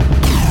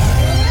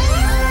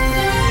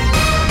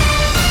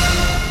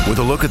With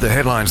a look at the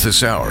headlines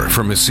this hour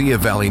from Mesilla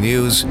Valley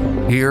News,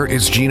 here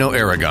is Gino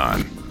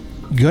Aragon.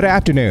 Good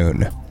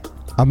afternoon.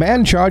 A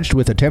man charged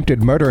with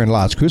attempted murder in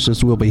Las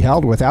Cruces will be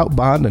held without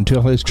bond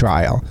until his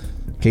trial.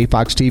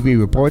 KFOX TV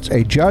reports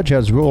a judge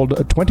has ruled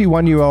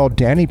 21-year-old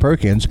Danny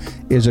Perkins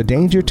is a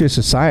danger to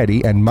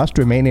society and must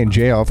remain in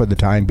jail for the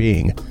time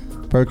being.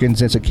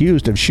 Perkins is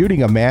accused of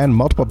shooting a man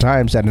multiple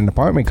times at an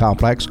apartment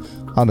complex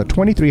on the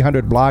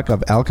 2300 block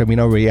of El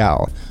Camino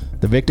Real.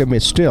 The victim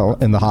is still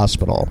in the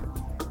hospital.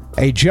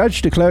 A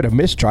judge declared a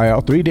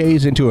mistrial 3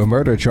 days into a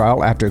murder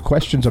trial after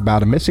questions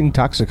about a missing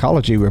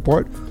toxicology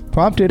report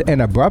prompted an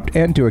abrupt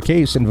end to a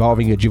case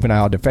involving a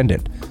juvenile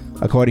defendant.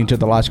 According to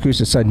the Las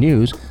Cruces Sun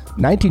News,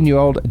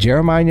 19-year-old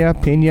Jeremiah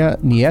Pena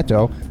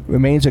Nieto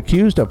remains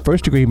accused of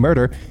first-degree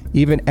murder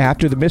even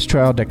after the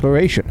mistrial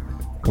declaration.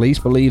 Police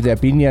believe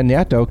that Pena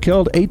Nieto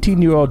killed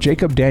 18-year-old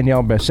Jacob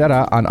Daniel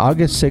Becerra on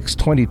August 6,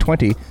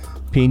 2020.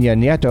 Pena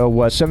Nieto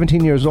was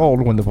 17 years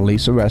old when the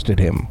police arrested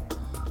him.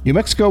 New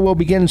Mexico will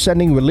begin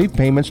sending relief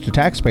payments to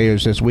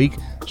taxpayers this week.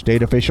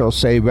 State officials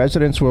say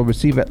residents will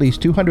receive at least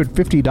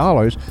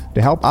 $250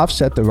 to help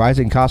offset the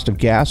rising cost of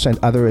gas and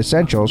other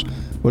essentials.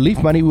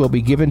 Relief money will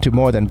be given to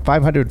more than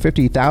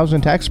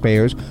 550,000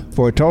 taxpayers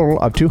for a total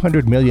of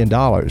 $200 million.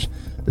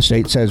 The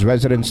state says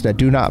residents that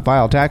do not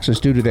file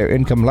taxes due to their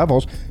income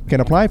levels can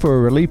apply for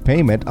a relief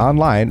payment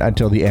online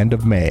until the end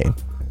of May.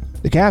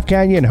 The Calf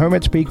Canyon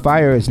Hermit's Peak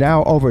fire is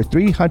now over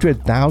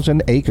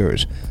 300,000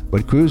 acres,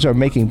 but crews are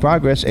making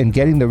progress in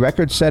getting the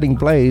record-setting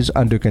blaze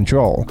under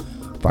control.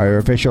 Fire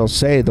officials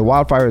say the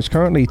wildfire is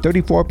currently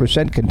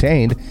 34%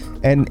 contained,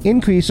 an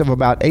increase of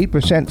about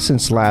 8%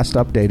 since last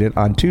updated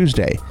on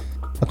Tuesday.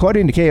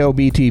 According to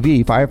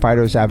KOB-TV,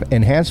 firefighters have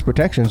enhanced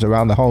protections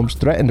around the homes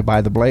threatened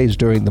by the blaze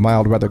during the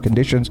mild weather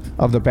conditions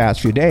of the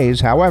past few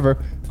days.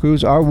 However,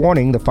 crews are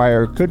warning the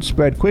fire could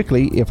spread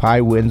quickly if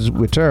high winds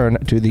return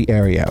to the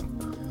area.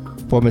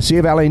 For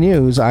Mesilla Valley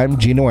News, I'm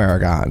Gino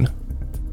Aragon.